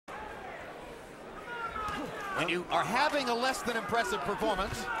When you are having a less than impressive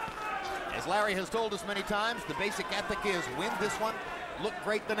performance, as Larry has told us many times, the basic ethic is win this one, look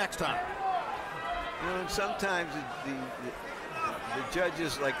great the next time. You know, and sometimes the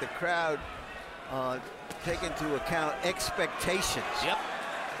judges, like the crowd, take into account expectations. Yep.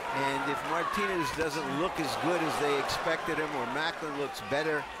 And if Martinez doesn't look as good as they expected him, or Macklin looks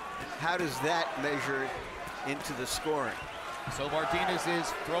better, how does that measure into the scoring? So Martinez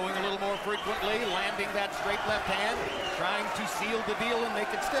is throwing a little more frequently, landing that straight left hand, trying to seal the deal and make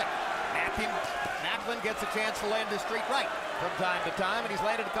it stick. Macklin gets a chance to land his straight right from time to time, and he's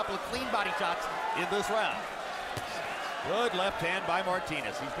landed a couple of clean body shots in this round. Good left hand by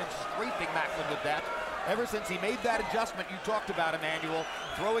Martinez. He's been scraping Macklin with that ever since he made that adjustment you talked about, Emmanuel,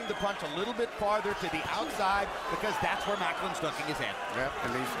 throwing the punch a little bit farther to the outside because that's where Macklin's dunking his hand. Yep,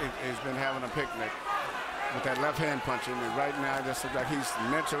 and he's been having a picnic with that left hand punching, and right now it just looks like he's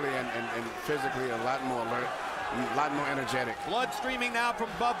mentally and physically a lot more alert, a lot more energetic. Blood streaming now from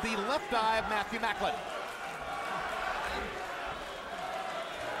above the left eye of Matthew Macklin.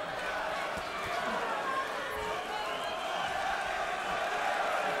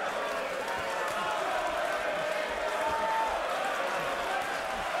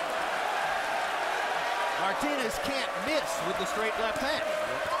 Martinez can't miss with the straight left hand.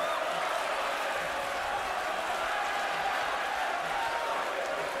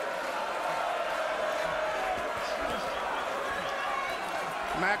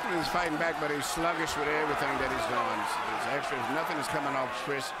 Macklin is fighting back, but he's sluggish with everything that he's doing. There's extra, nothing is coming off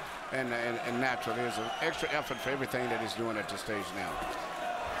crisp and natural. There's an extra effort for everything that he's doing at this stage now.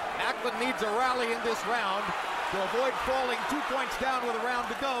 Macklin needs a rally in this round to avoid falling 2 points down with a round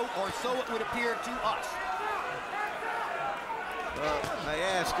to go, or so it would appear to us. Well, I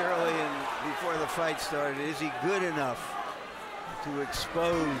asked early and before the fight started, is he good enough to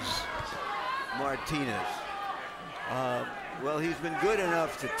expose Martinez? Well, he's been good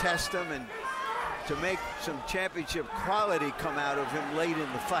enough to test him and to make some championship quality come out of him late in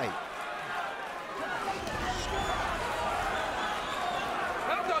the fight.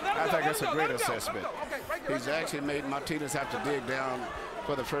 I think that's a great assessment. He's actually made Martinez have to dig down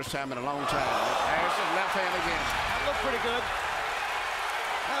for the first time in a long time. There's his left hand again. That looked pretty good.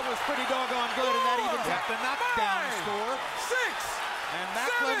 That was pretty doggone good, and that evens up the knockdown score. 6. And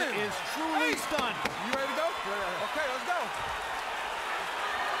Macklin is truly stunned. You ready to go? Okay, let's go.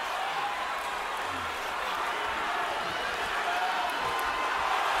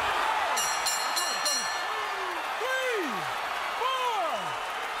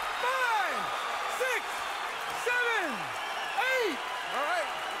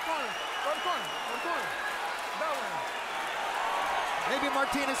 Maybe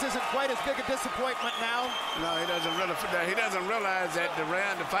Martinez isn't quite as big a disappointment now. No, he doesn't realize that the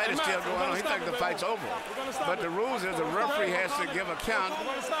fight is still going on. He thinks the fight's over. But the rules is the referee has to give a count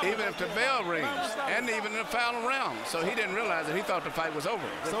even if the bell rings and even in the final round. So he didn't realize it. He thought the fight was over.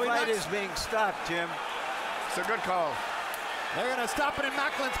 The fight is being stopped, Jim. It's a good call. They're going to stop it in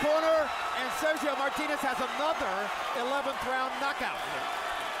Macklin's corner, and Sergio Martinez has another 11th round knockout.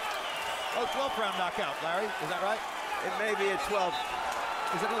 Oh, 12th round knockout, Larry. Is that right? It may be a 12th.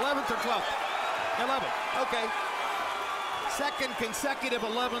 Is it 11th or 12th? 11th. Okay. Second consecutive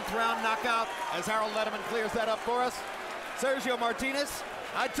 11th round knockout as Harold Letterman clears that up for us. Sergio Martinez,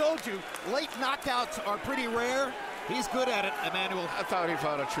 I told you, late knockouts are pretty rare. He's good at it, Emmanuel. I thought he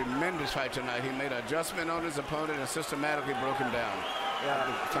fought a tremendous fight tonight. He made an adjustment on his opponent and systematically broke him down.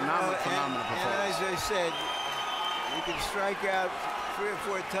 Yeah. Phenomenal performance. And as I said, you can strike out 3 or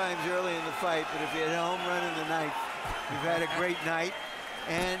 4 times early in the fight, but if you hit a home run in the ninth, you've had a great night.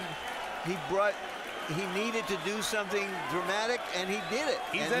 And he needed to do something dramatic, and he did it.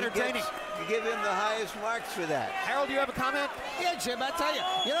 He's entertaining. You give him the highest marks for that. Harold, do you have a comment? Yeah, Jim, I tell you,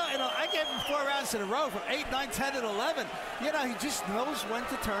 I gave him 4 rounds in a row from 8, 9, 10, and 11. He just knows when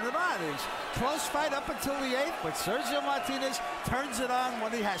to turn it on. It's close fight up until the 8th, but Sergio Martinez turns it on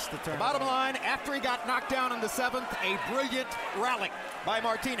when he has to turn it on. Bottom line, after he got knocked down in the 7th, a brilliant rally by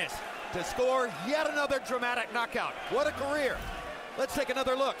Martinez to score yet another dramatic knockout. What a career. Let's take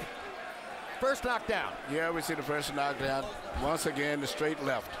another look. First knockdown. Yeah, we see the first knockdown. Once again, the straight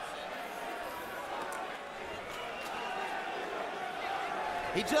left.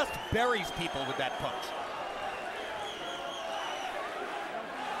 He just buries people with that punch.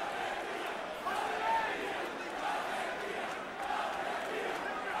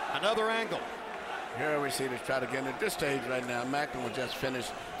 Another angle. Here we see the shot again. At this stage right now, Macklin was just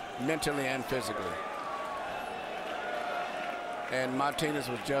finished mentally and physically. And Martinez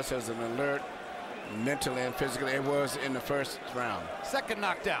was just as an alert mentally and physically it was in the first round. Second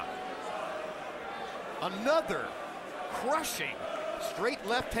knockdown. Another crushing straight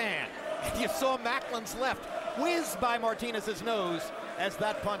left hand. You saw Macklin's left whiz by Martinez's nose as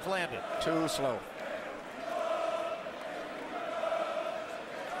that punch landed. Too slow.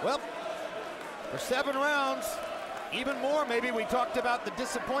 Well, for 7 rounds, even more maybe. We talked about the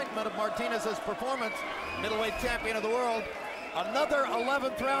disappointment of Martinez's performance, middleweight champion of the world. Another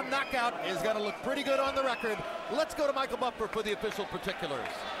 11th round knockout is going to look pretty good on the record. Let's go to Michael Buffer for the official particulars.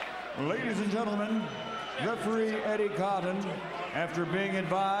 Ladies and gentlemen, referee Eddie Cotton, after being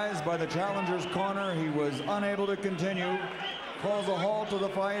advised by the challenger's corner he was unable to continue, calls a halt to the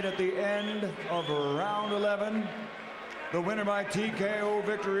fight at the end of round 11. The winner by TKO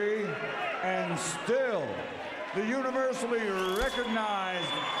victory, and still the universally recognized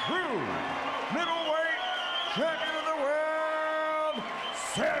true middleweight champion of the world,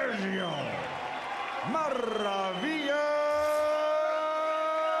 Sergio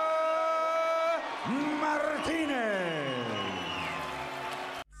Martinez.